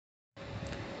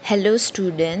Hello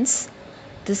students,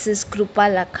 this is Krupa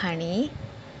Lakhani.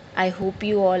 I hope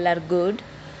you all are good.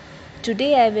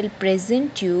 Today I will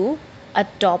present you a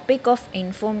topic of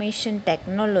information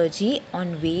technology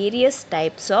on various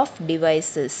types of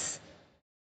devices.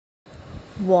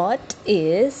 What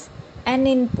is an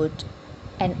input?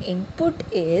 An input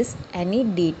is any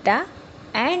data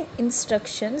and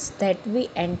instructions that we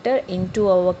enter into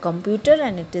our computer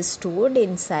and it is stored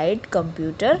inside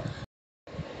computer.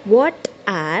 What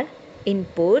are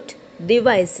input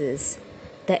devices?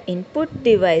 The input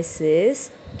devices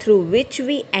through which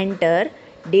we enter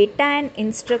data and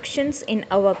instructions in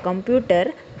our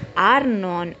computer are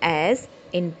known as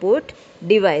input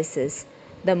devices.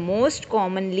 The most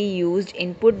commonly used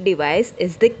input device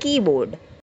is the keyboard.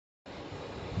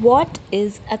 What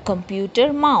is a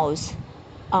computer mouse?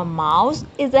 A mouse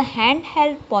is a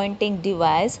handheld pointing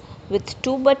device with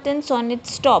two buttons on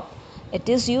its top. It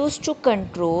is used to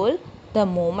control the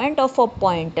movement of a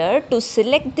pointer to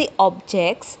select the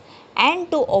objects and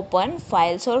to open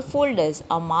files or folders.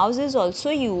 A mouse is also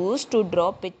used to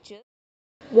draw pictures.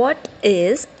 What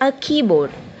is a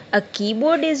keyboard? A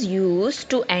keyboard is used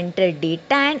to enter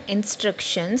data and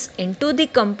instructions into the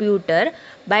computer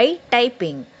by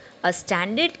typing. A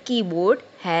standard keyboard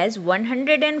has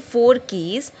 104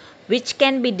 keys which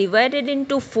can be divided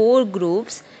into 4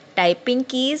 groups: typing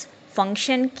keys,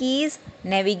 function keys,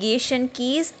 navigation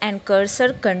keys, and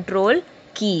cursor control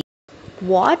keys.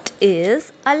 What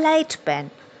is a light pen?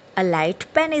 A light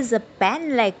pen is a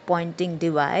pen-like pointing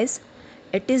device.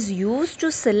 It is used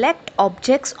to select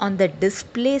objects on the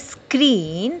display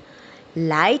screen.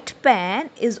 Light pen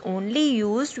is only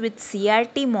used with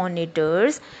CRT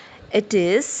monitors. It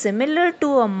is similar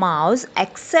to a mouse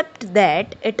except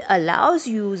that it allows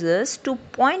users to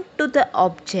point to the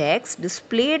objects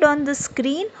displayed on the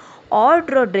screen or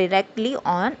draw directly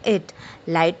on it.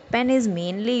 Light pen is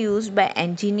mainly used by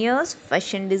engineers,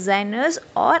 fashion designers,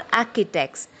 or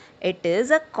architects. It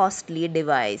is a costly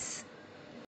device.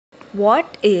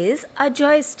 What is a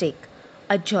joystick?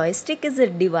 A joystick is a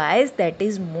device that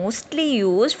is mostly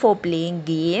used for playing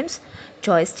games.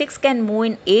 Joysticks can move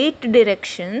in 8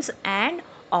 directions and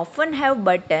often have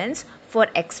buttons for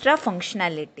extra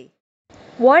functionality.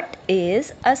 What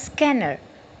is a scanner?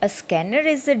 A scanner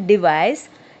is a device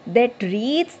that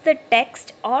reads the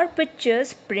text or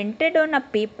pictures printed on a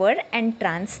paper and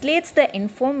translates the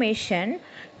information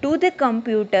to the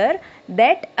computer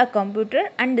that a computer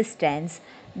understands.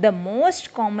 The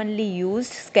most commonly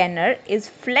used scanner is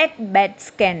flatbed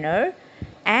scanner,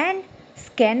 and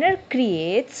scanner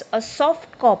creates a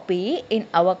soft copy in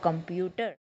our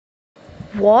computer.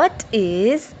 What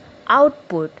is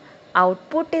output?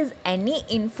 Output is any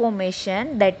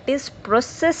information that is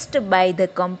processed by the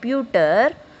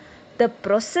computer. The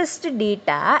processed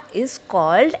data is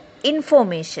called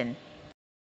information.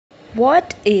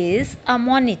 What is a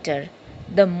monitor?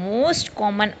 The most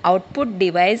common output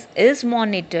device is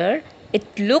monitor.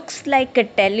 It looks like a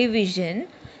television.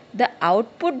 The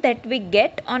output that we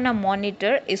get on a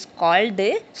monitor is called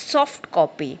the soft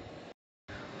copy.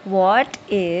 What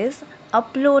is a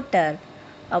plotter?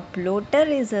 A plotter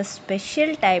is a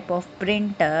special type of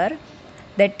printer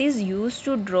that is used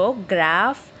to draw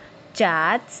graphs,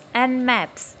 charts, and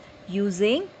maps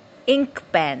using ink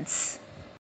pens.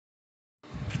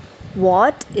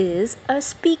 What is a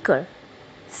speaker?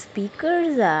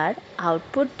 Speakers are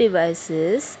output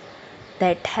devices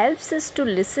that helps us to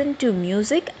listen to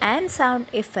music and sound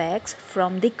effects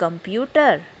from the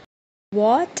computer.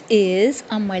 What is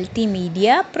a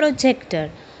multimedia projector?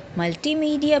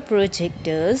 Multimedia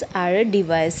projectors are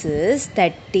devices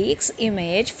that takes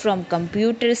image from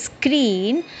computer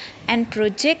screen and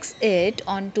projects it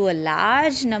onto a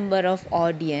large number of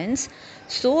audience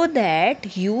so that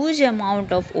huge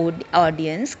amount of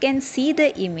audience can see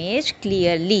the image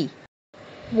clearly.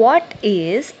 What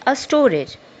is a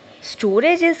storage?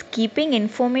 Storage is keeping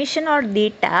information or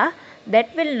data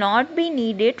that will not be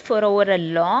needed for over a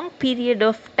long period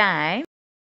of time.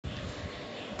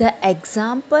 The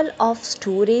example of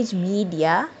storage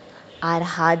media are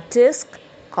hard disk,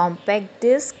 compact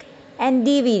disc, and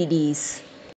DVDs.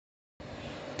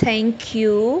 Thank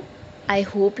you. I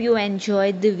hope you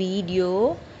enjoyed the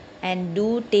video and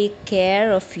do take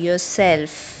care of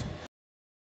yourself.